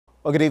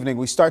Well, good evening.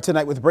 We start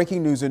tonight with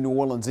breaking news in New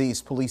Orleans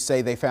East. Police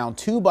say they found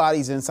two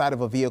bodies inside of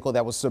a vehicle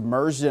that was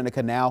submerged in a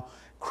canal.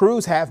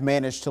 Crews have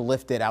managed to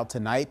lift it out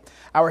tonight.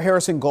 Our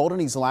Harrison Golden,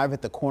 he's live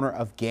at the corner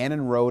of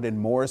Gannon Road and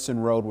Morrison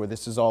Road where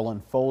this is all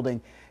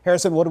unfolding.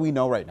 Harrison, what do we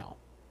know right now?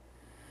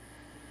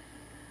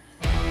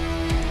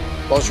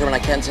 Well, Sherman, I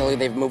can tell you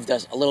they've moved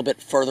us a little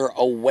bit further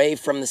away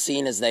from the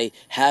scene as they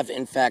have,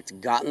 in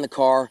fact, gotten the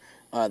car.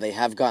 They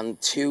have gotten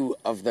two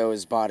of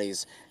those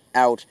bodies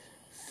out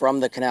from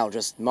the canal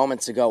just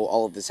moments ago,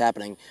 all of this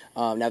happening.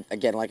 Now,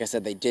 again, like I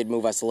said, they did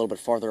move us a little bit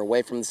farther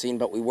away from the scene,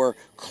 but we were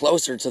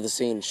closer to the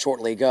scene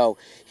shortly ago.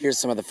 Here's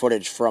some of the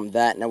footage from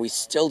that. Now, we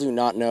still do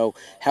not know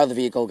how the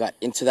vehicle got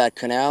into that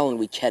canal, and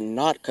we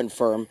cannot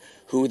confirm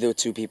who the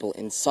two people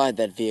inside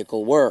that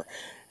vehicle were.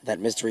 That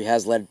mystery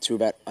has led to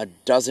about a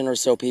dozen or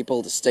so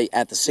people to stay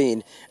at the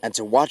scene and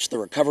to watch the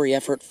recovery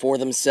effort for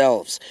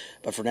themselves.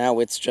 But for now,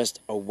 it's just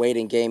a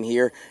waiting game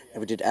here.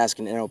 And we did ask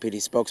an NOPD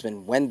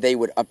spokesman when they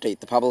would update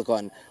the public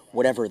on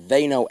whatever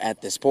they know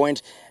at this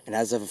point. And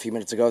as of a few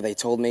minutes ago, they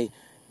told me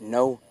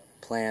no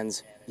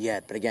plans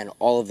yet. But again,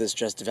 all of this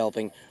just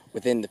developing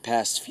within the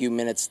past few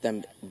minutes,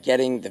 them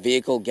getting the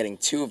vehicle, getting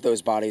two of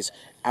those bodies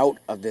out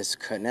of this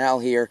canal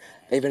here.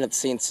 They've been at the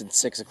scene since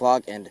 6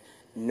 o'clock and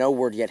no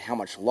word yet how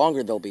much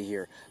longer they'll be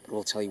here, but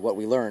we'll tell you what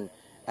we learn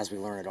as we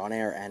learn it on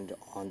air and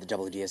on the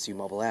WDSU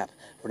mobile app.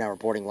 We're now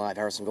reporting live.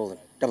 Harrison Golden,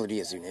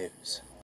 WDSU News.